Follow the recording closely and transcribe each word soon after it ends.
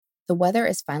The weather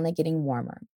is finally getting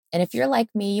warmer. And if you're like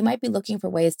me, you might be looking for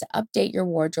ways to update your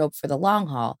wardrobe for the long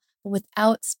haul, but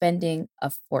without spending a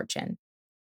fortune.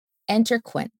 Enter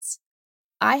Quince.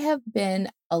 I have been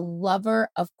a lover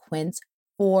of Quince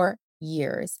for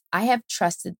years. I have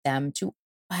trusted them to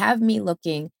have me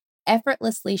looking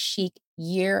effortlessly chic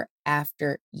year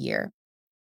after year.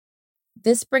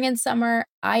 This spring and summer,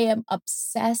 I am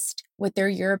obsessed with their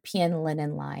European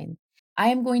linen line. I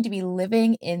am going to be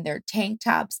living in their tank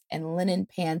tops and linen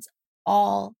pants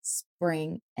all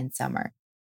spring and summer.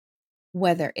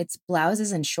 Whether it's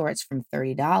blouses and shorts from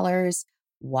 $30,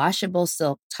 washable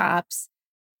silk tops,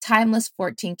 timeless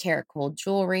 14-karat gold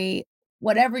jewelry,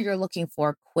 whatever you're looking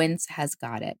for, Quince has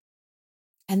got it.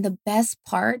 And the best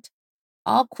part,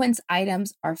 all Quince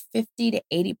items are 50 to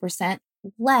 80%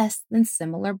 less than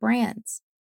similar brands.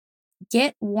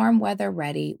 Get warm weather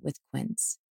ready with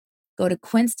Quince. Go to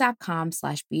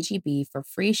quince.com/BGB for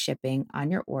free shipping on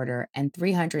your order and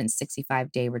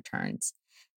 365-day returns.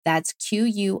 That's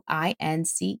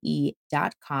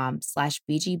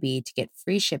QUINCE.com/BGB to get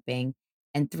free shipping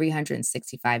and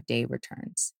 365-day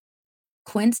returns.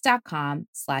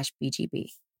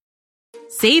 Quince.com/BGB.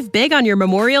 Save big on your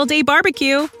Memorial Day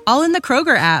barbecue, all in the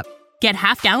Kroger app. Get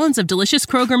half gallons of delicious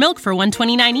Kroger milk for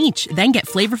 $1.29 each. Then get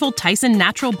flavorful Tyson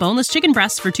natural boneless chicken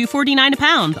breasts for $2.49 a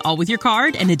pound, all with your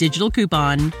card and a digital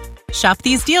coupon. Shop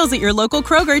these deals at your local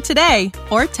Kroger today,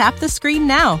 or tap the screen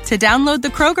now to download the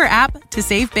Kroger app to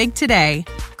save big today.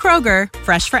 Kroger,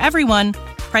 fresh for everyone.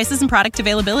 Prices and product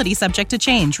availability subject to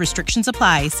change. Restrictions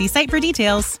apply. See site for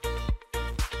details.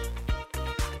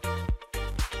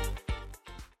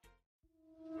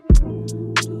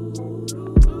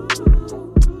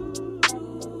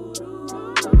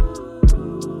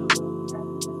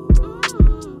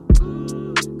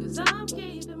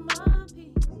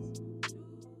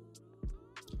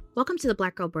 Welcome to the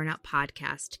Black Girl Burnout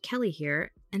Podcast. Kelly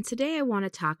here, and today I want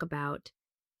to talk about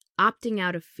opting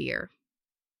out of fear.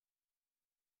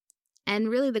 And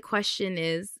really the question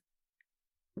is,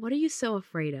 what are you so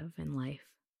afraid of in life?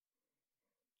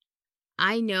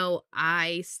 I know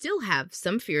I still have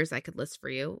some fears I could list for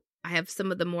you. I have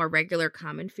some of the more regular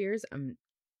common fears. I'm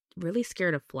really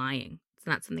scared of flying. It's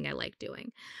not something I like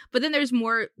doing. But then there's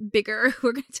more bigger,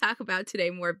 we're going to talk about today,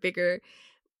 more bigger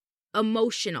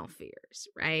emotional fears,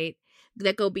 right?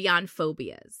 That go beyond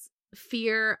phobias.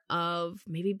 Fear of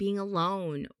maybe being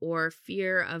alone, or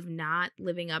fear of not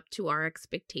living up to our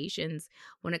expectations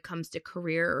when it comes to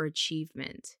career or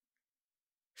achievement.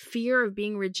 Fear of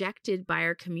being rejected by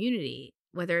our community,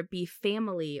 whether it be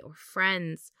family or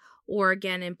friends, or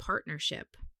again in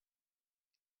partnership.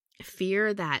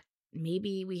 Fear that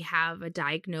maybe we have a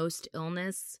diagnosed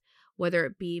illness, whether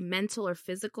it be mental or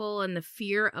physical, and the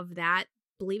fear of that,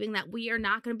 believing that we are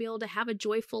not going to be able to have a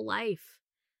joyful life.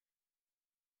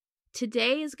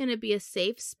 Today is going to be a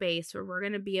safe space where we're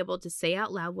going to be able to say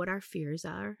out loud what our fears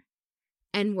are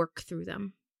and work through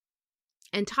them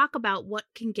and talk about what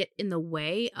can get in the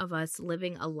way of us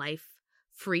living a life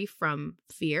free from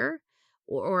fear,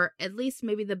 or at least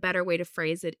maybe the better way to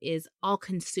phrase it is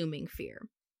all-consuming fear.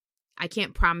 I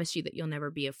can't promise you that you'll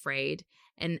never be afraid.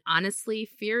 And honestly,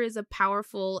 fear is a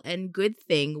powerful and good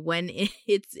thing when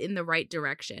it's in the right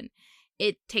direction.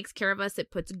 It takes care of us. It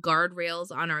puts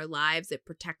guardrails on our lives. It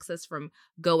protects us from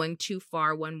going too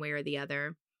far one way or the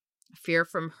other. Fear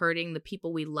from hurting the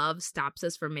people we love stops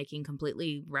us from making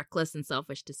completely reckless and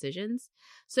selfish decisions.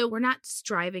 So we're not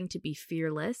striving to be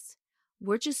fearless.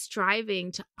 We're just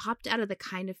striving to opt out of the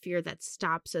kind of fear that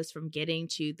stops us from getting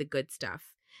to the good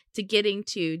stuff, to getting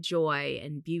to joy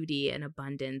and beauty and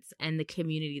abundance and the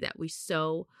community that we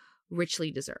so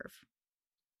richly deserve.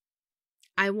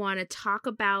 I want to talk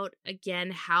about,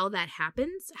 again, how that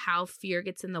happens, how fear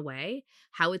gets in the way,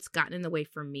 how it's gotten in the way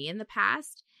for me in the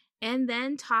past, and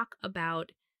then talk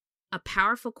about a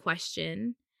powerful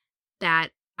question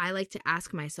that I like to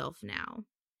ask myself now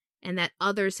and that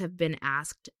others have been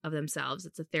asked of themselves.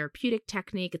 It's a therapeutic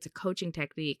technique, it's a coaching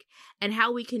technique, and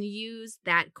how we can use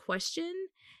that question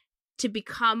to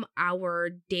become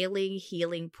our daily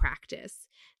healing practice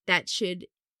that should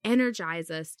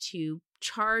energize us to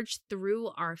charge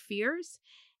through our fears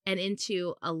and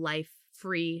into a life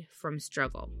free from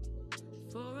struggle.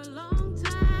 For a long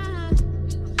time,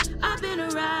 I've been a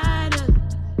rider.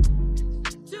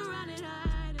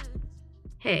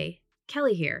 Hey,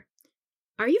 Kelly here.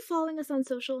 Are you following us on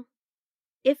social?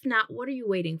 If not, what are you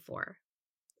waiting for?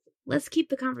 Let's keep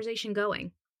the conversation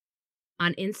going.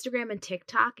 On Instagram and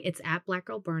TikTok, it's at Black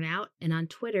Girl Burnout, and on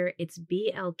Twitter, it's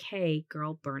BLK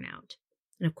Girl Burnout.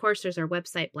 And of course, there's our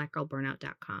website,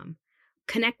 blackgirlburnout.com.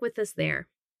 Connect with us there.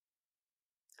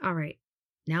 All right,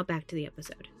 now back to the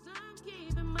episode.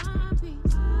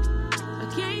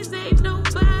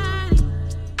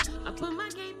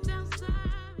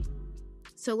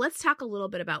 So let's talk a little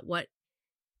bit about what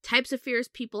types of fears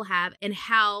people have and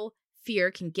how fear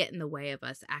can get in the way of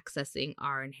us accessing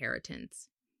our inheritance.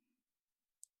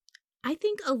 I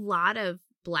think a lot of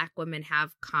Black women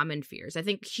have common fears. I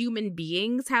think human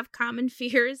beings have common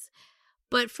fears.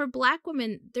 But for Black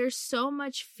women, there's so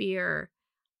much fear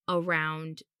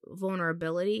around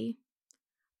vulnerability,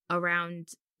 around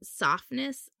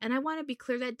softness. And I want to be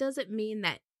clear, that doesn't mean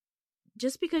that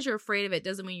just because you're afraid of it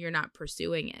doesn't mean you're not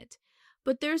pursuing it.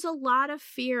 But there's a lot of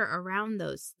fear around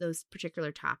those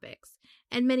particular topics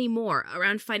and many more,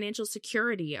 around financial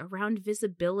security, around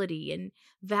visibility and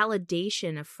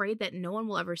validation, afraid that no one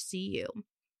will ever see you.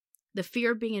 The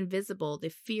fear of being invisible,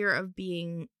 the fear of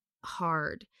being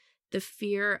hard, the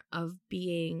fear of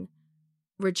being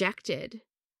rejected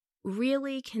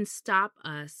really can stop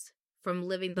us from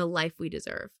living the life we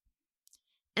deserve.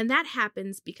 And that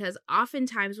happens because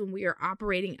oftentimes when we are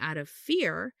operating out of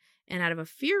fear and out of a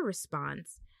fear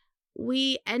response,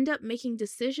 we end up making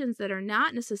decisions that are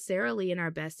not necessarily in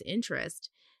our best interest.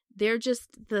 They're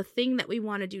just the thing that we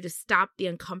want to do to stop the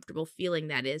uncomfortable feeling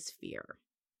that is fear.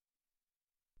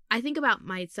 I think about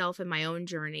myself and my own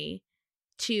journey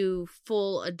to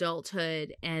full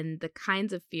adulthood and the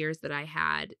kinds of fears that I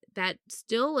had that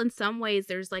still in some ways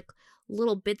there's like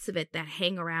little bits of it that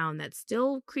hang around that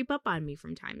still creep up on me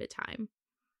from time to time.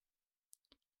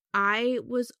 I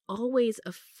was always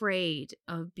afraid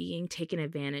of being taken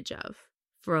advantage of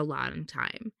for a long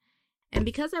time. And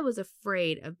because I was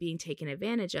afraid of being taken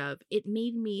advantage of, it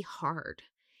made me hard.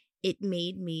 It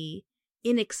made me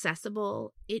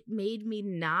inaccessible. It made me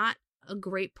not a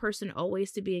great person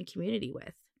always to be in community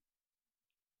with.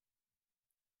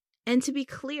 And to be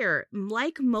clear,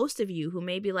 like most of you who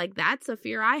may be like, that's a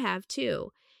fear I have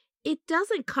too, it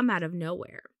doesn't come out of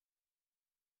nowhere.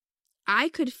 I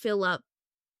could fill up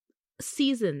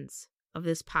seasons of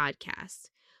this podcast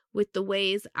with the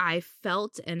ways I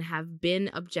felt and have been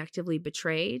objectively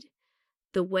betrayed,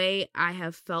 the way I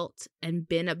have felt and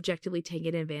been objectively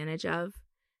taken advantage of.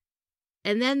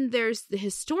 And then there's the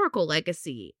historical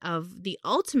legacy of the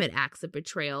ultimate acts of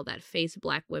betrayal that face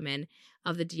Black women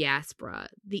of the diaspora,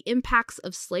 the impacts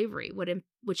of slavery,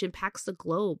 which impacts the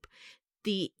globe,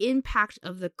 the impact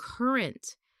of the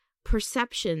current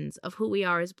perceptions of who we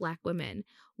are as Black women,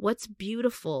 what's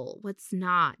beautiful, what's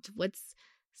not, what's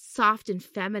soft and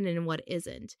feminine and what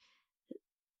isn't.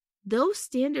 Those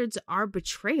standards are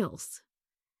betrayals.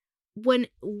 When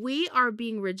we are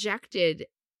being rejected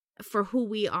for who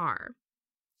we are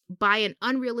by an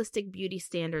unrealistic beauty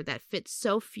standard that fits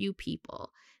so few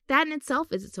people, that in itself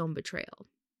is its own betrayal.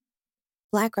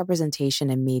 Black representation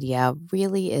in media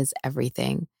really is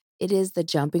everything. It is the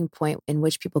jumping point in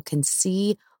which people can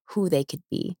see who they could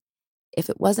be. If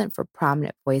it wasn't for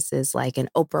prominent voices like an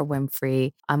Oprah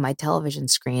Winfrey on my television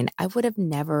screen, I would have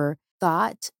never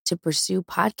thought to pursue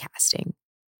podcasting.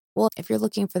 Well, if you're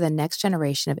looking for the next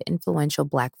generation of influential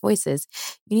Black voices,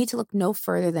 you need to look no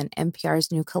further than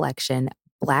NPR's new collection,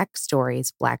 Black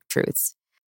Stories, Black Truths.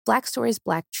 Black Stories,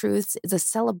 Black Truths is a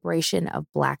celebration of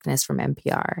Blackness from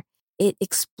NPR. It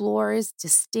explores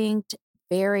distinct,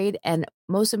 varied, and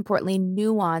most importantly,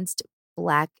 nuanced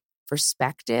Black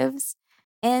perspectives.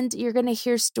 And you're going to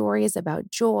hear stories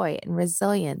about joy and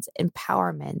resilience,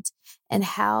 empowerment, and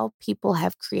how people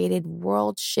have created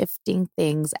world-shifting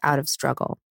things out of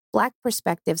struggle. Black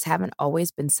perspectives haven't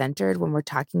always been centered when we're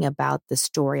talking about the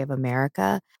story of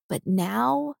America, but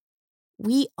now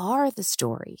we are the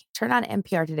story. Turn on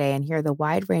NPR today and hear the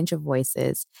wide range of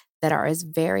voices that are as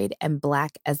varied and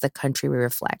Black as the country we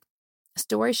reflect.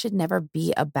 Stories should never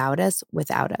be about us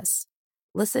without us.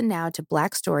 Listen now to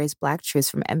Black Stories, Black Truths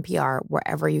from NPR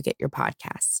wherever you get your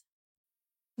podcasts.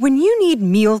 When you need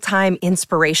mealtime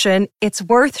inspiration, it's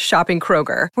worth shopping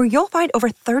Kroger, where you'll find over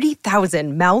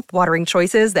 30,000 mouth-watering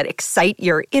choices that excite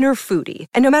your inner foodie.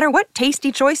 And no matter what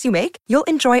tasty choice you make, you'll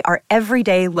enjoy our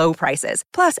everyday low prices,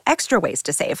 plus extra ways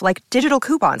to save, like digital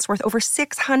coupons worth over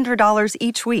 $600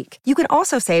 each week. You can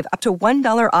also save up to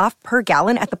 $1 off per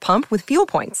gallon at the pump with fuel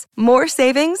points. More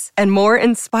savings and more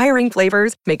inspiring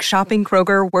flavors make shopping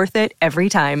Kroger worth it every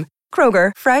time.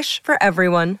 Kroger, fresh for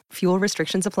everyone. Fuel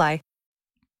restrictions apply.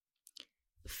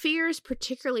 Fears,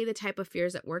 particularly the type of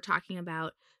fears that we're talking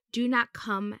about, do not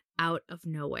come out of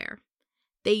nowhere.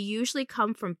 They usually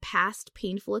come from past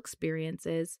painful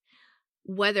experiences,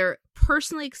 whether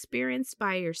personally experienced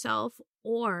by yourself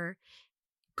or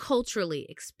culturally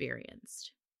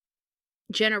experienced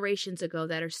generations ago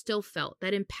that are still felt,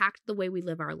 that impact the way we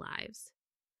live our lives.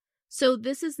 So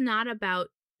this is not about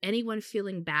anyone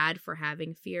feeling bad for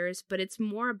having fears, but it's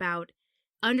more about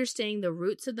understanding the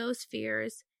roots of those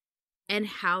fears and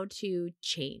how to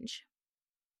change,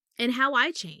 and how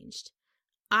I changed.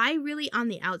 I really, on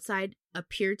the outside,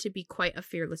 appeared to be quite a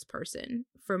fearless person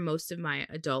for most of my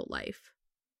adult life.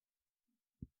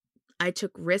 I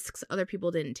took risks other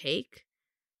people didn't take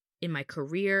in my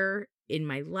career, in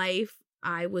my life.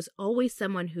 I was always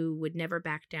someone who would never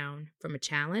back down from a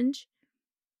challenge.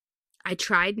 I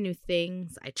tried new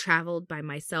things. I traveled by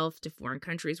myself to foreign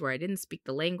countries where I didn't speak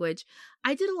the language.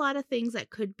 I did a lot of things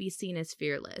that could be seen as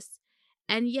fearless.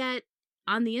 And yet,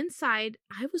 on the inside,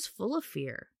 I was full of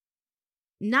fear.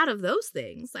 Not of those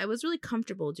things. I was really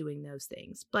comfortable doing those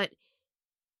things, but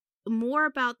more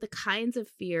about the kinds of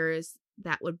fears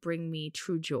that would bring me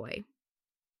true joy.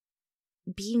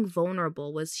 Being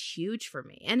vulnerable was huge for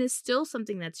me and is still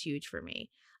something that's huge for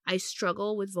me. I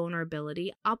struggle with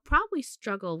vulnerability. I'll probably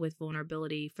struggle with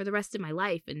vulnerability for the rest of my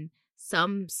life in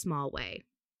some small way.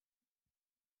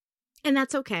 And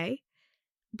that's okay.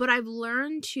 But I've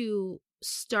learned to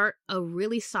start a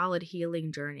really solid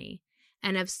healing journey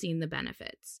and I've seen the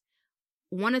benefits.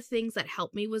 One of the things that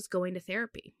helped me was going to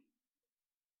therapy.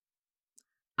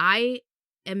 I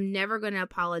am never going to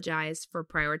apologize for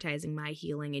prioritizing my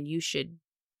healing, and you should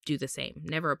do the same.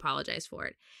 Never apologize for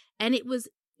it. And it was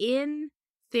in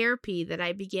therapy that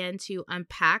I began to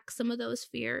unpack some of those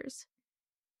fears.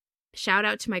 Shout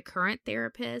out to my current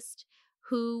therapist,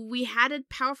 who we had a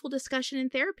powerful discussion in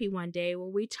therapy one day where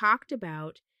we talked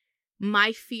about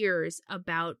my fears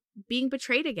about being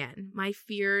betrayed again, my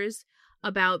fears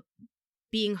about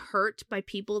being hurt by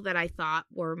people that I thought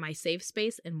were my safe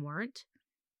space and weren't,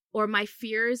 or my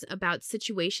fears about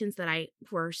situations that I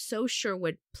were so sure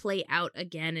would play out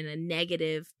again in a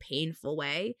negative, painful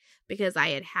way because I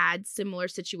had had similar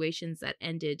situations that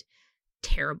ended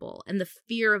terrible. And the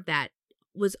fear of that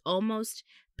was almost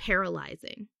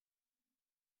paralyzing.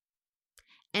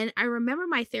 And I remember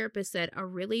my therapist said a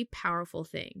really powerful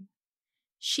thing.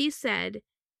 She said,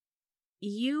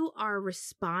 you are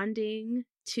responding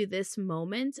to this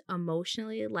moment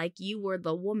emotionally like you were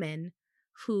the woman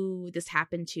who this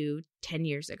happened to 10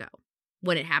 years ago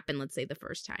when it happened, let's say the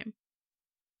first time.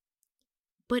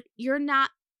 But you're not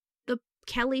the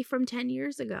Kelly from 10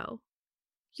 years ago.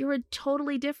 You're a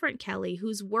totally different Kelly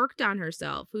who's worked on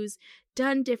herself, who's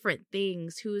done different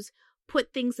things, who's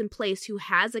put things in place, who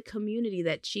has a community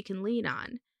that she can lean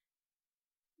on.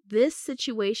 This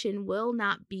situation will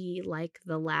not be like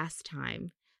the last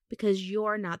time because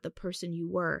you're not the person you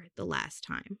were the last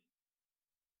time.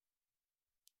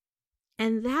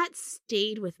 And that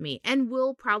stayed with me and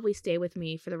will probably stay with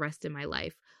me for the rest of my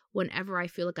life whenever I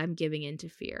feel like I'm giving in to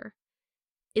fear,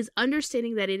 is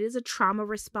understanding that it is a trauma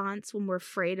response when we're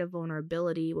afraid of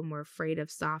vulnerability, when we're afraid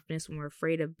of softness, when we're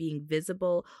afraid of being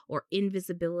visible or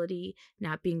invisibility,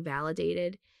 not being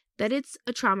validated, that it's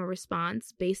a trauma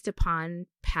response based upon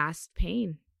past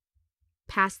pain,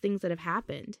 past things that have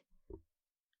happened.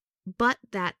 But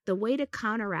that the way to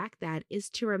counteract that is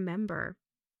to remember,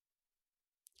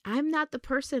 I'm not the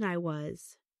person I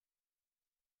was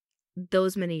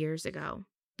those many years ago,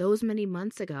 those many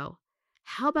months ago.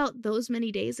 How about those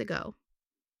many days ago?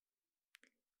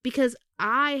 Because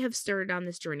I have started on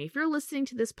this journey. If you're listening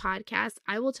to this podcast,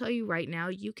 I will tell you right now,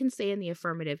 you can say in the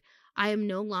affirmative, I am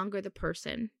no longer the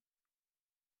person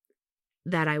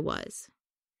that I was.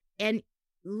 And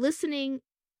listening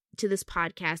to this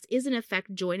podcast is in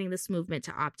effect joining this movement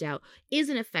to opt out, is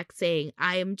in effect saying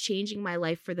I am changing my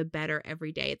life for the better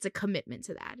every day. It's a commitment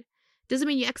to that. Doesn't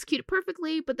mean you execute it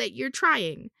perfectly, but that you're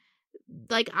trying,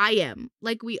 like I am,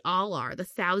 like we all are, the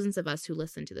thousands of us who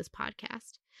listen to this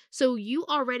podcast. So you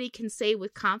already can say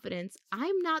with confidence,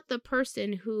 I'm not the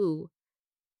person who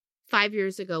 5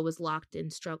 years ago was locked in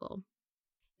struggle.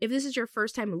 If this is your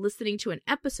first time listening to an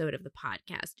episode of the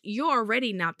podcast, you're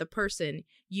already not the person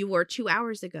you were 2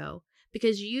 hours ago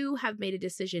because you have made a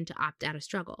decision to opt out of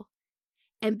struggle.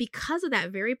 And because of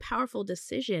that very powerful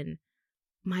decision,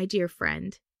 my dear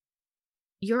friend,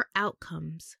 your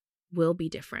outcomes will be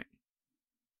different.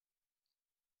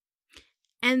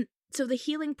 And so the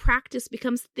healing practice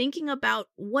becomes thinking about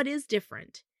what is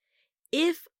different.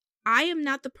 If I am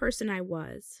not the person I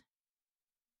was,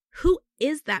 who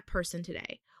is that person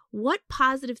today? What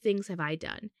positive things have I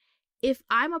done? If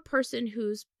I'm a person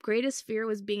whose greatest fear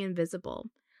was being invisible,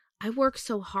 I work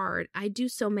so hard, I do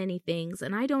so many things,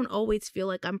 and I don't always feel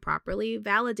like I'm properly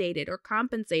validated or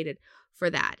compensated for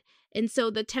that. And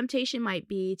so the temptation might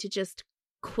be to just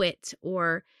quit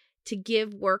or to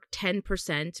give work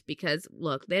 10% because,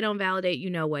 look, they don't validate you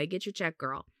no way. Get your check,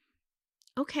 girl.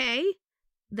 Okay,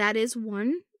 that is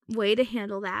one way to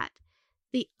handle that.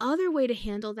 The other way to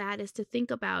handle that is to think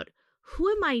about, who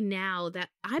am I now that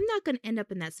I'm not going to end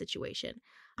up in that situation?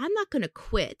 I'm not going to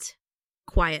quit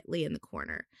quietly in the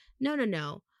corner.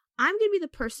 No. I'm going to be the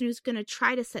person who's going to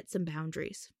try to set some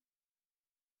boundaries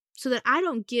so that I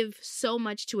don't give so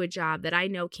much to a job that I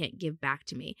know can't give back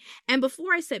to me. And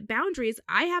before I set boundaries,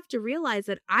 I have to realize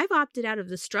that I've opted out of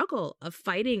the struggle of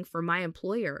fighting for my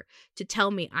employer to tell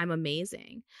me I'm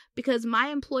amazing, because my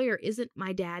employer isn't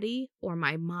my daddy or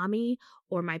my mommy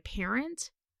or my parent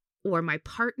or my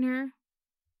partner.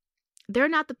 They're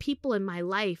not the people in my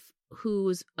life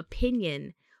whose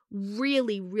opinion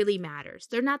really, really matters.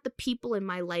 They're not the people in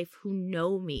my life who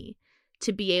know me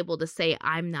to be able to say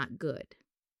I'm not good.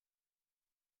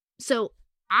 So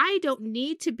I don't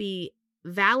need to be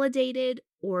validated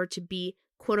or to be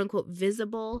quote unquote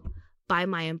visible by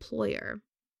my employer.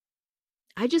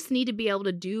 I just need to be able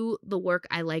to do the work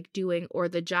I like doing or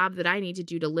the job that I need to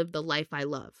do to live the life I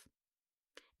love.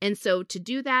 And so to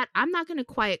do that, I'm not going to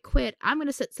quiet quit. I'm going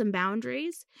to set some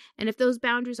boundaries. And if those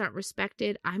boundaries aren't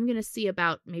respected, I'm going to see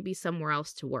about maybe somewhere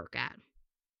else to work at.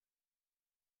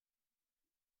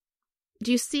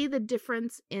 Do you see the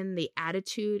difference in the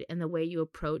attitude and the way you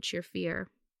approach your fear?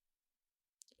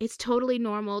 It's totally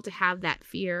normal to have that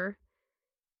fear.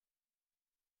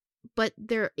 But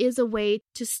there is a way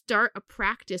to start a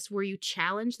practice where you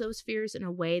challenge those fears in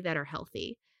a way that are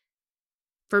healthy.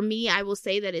 For me, I will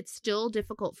say that it's still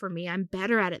difficult for me. I'm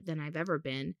better at it than I've ever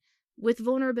been with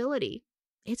vulnerability.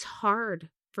 It's hard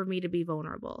for me to be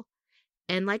vulnerable.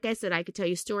 And like I said, I could tell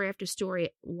you story after story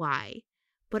why.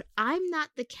 But I'm not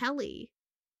the Kelly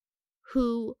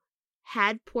who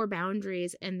had poor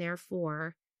boundaries and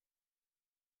therefore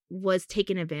was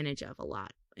taken advantage of a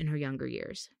lot in her younger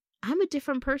years. I'm a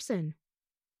different person.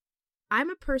 I'm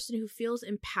a person who feels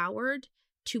empowered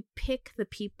to pick the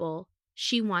people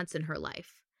she wants in her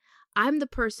life. I'm the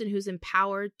person who's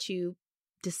empowered to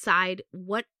decide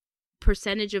what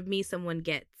percentage of me someone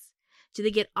gets. Do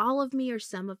they get all of me or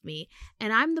some of me?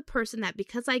 And I'm the person that,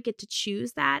 because I get to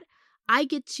choose that, I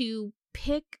get to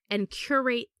pick and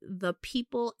curate the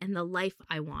people and the life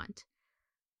I want.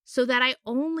 So that I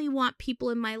only want people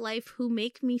in my life who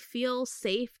make me feel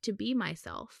safe to be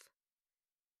myself.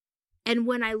 And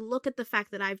when I look at the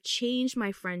fact that I've changed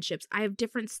my friendships, I have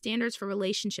different standards for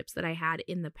relationships that I had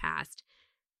in the past.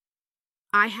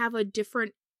 I have a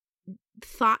different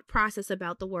thought process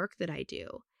about the work that I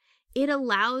do. It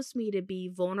allows me to be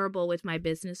vulnerable with my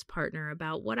business partner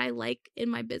about what I like in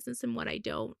my business and what I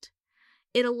don't.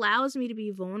 It allows me to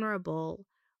be vulnerable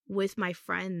with my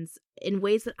friends in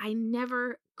ways that I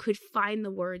never could find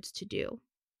the words to do.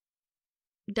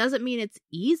 Doesn't mean it's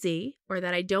easy or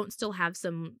that I don't still have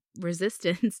some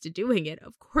resistance to doing it.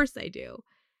 Of course I do.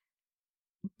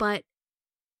 But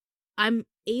I'm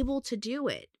able to do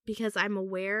it because I'm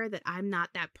aware that I'm not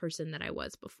that person that I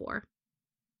was before.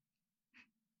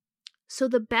 So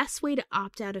the best way to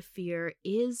opt out of fear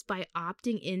is by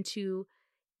opting into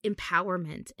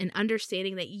empowerment and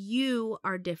understanding that you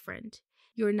are different.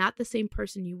 You're not the same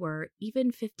person you were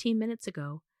even 15 minutes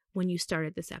ago when you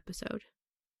started this episode.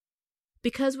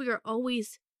 Because we are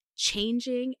always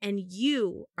changing and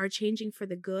you are changing for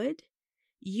the good,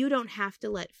 you don't have to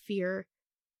let fear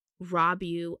rob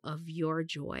you of your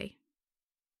joy.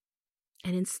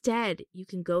 And instead, you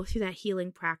can go through that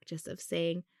healing practice of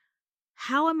saying,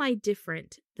 how am I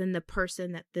different than the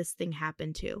person that this thing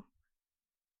happened to?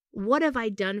 What have I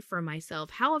done for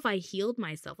myself? How have I healed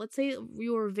myself? Let's say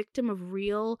you were a victim of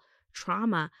real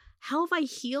trauma. How have I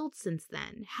healed since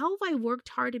then? How have I worked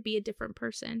hard to be a different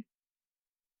person?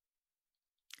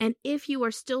 And if you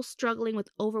are still struggling with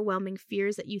overwhelming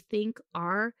fears that you think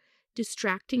are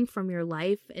distracting from your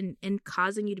life and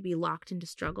causing you to be locked into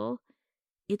struggle,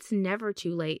 it's never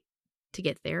too late to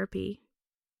get therapy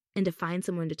and to find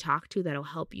someone to talk to that'll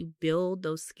help you build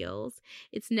those skills.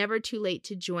 It's never too late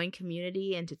to join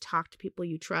community and to talk to people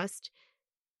you trust.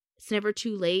 It's never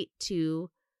too late to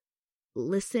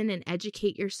listen and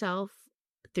educate yourself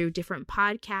through different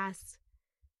podcasts.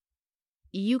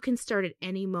 You can start at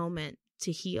any moment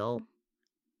to heal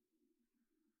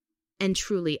and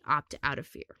truly opt out of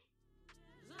fear.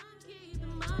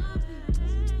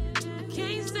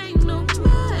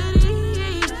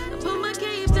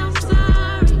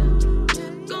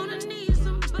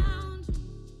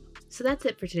 So that's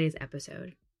it for today's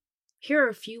episode. Here are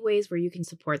a few ways where you can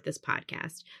support this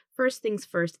podcast. First things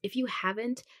first, if you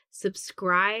haven't,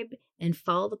 subscribe and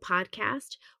follow the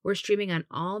podcast. We're streaming on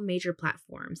all major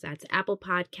platforms. That's Apple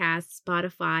Podcasts,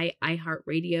 Spotify,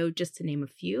 iHeartRadio, just to name a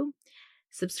few.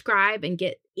 Subscribe and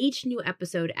get each new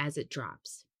episode as it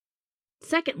drops.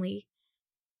 Secondly,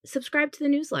 subscribe to the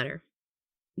newsletter.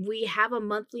 We have a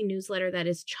monthly newsletter that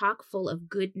is chock full of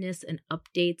goodness and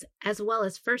updates, as well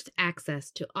as first access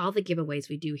to all the giveaways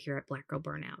we do here at Black Girl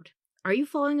Burnout. Are you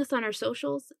following us on our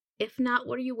socials? If not,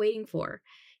 what are you waiting for?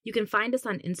 You can find us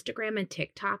on Instagram and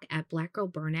TikTok at Black Girl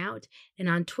Burnout and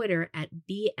on Twitter at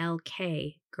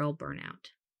BLK Girl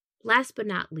Burnout. Last but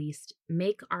not least,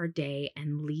 make our day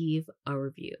and leave a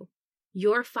review.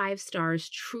 Your 5 stars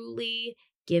truly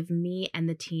give me and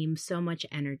the team so much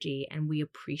energy, and we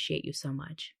appreciate you so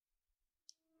much.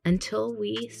 Until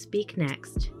we speak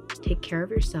next, take care of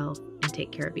yourself and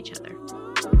take care of each other.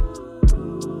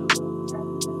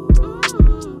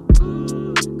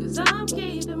 'Cause I'm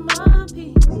keeping my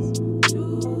peace.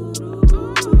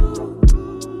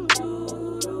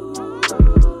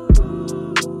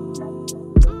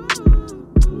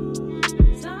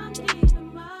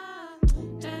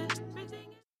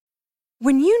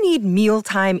 When you need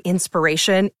mealtime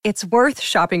inspiration, it's worth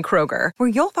shopping Kroger, where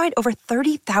you'll find over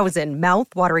 30,000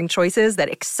 mouth-watering choices that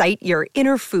excite your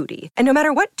inner foodie. And no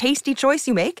matter what tasty choice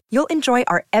you make, you'll enjoy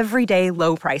our everyday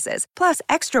low prices, plus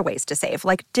extra ways to save,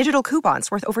 like digital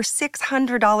coupons worth over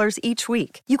 $600 each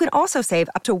week. You can also save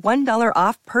up to $1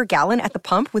 off per gallon at the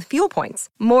pump with fuel points.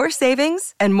 More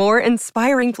savings and more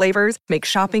inspiring flavors make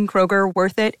shopping Kroger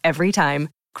worth it every time.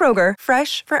 Kroger,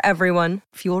 fresh for everyone.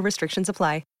 Fuel restrictions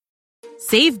apply.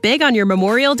 Save big on your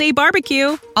Memorial Day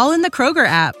barbecue, all in the Kroger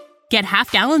app. Get half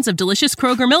gallons of delicious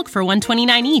Kroger milk for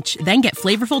 $1.29 each. Then get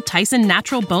flavorful Tyson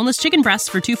natural boneless chicken breasts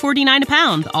for $2.49 a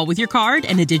pound, all with your card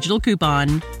and a digital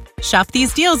coupon. Shop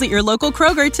these deals at your local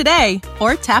Kroger today,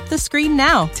 or tap the screen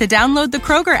now to download the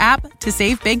Kroger app to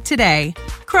save big today.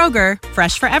 Kroger,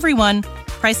 fresh for everyone.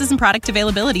 Prices and product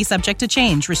availability subject to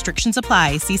change. Restrictions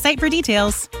apply. See site for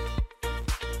details.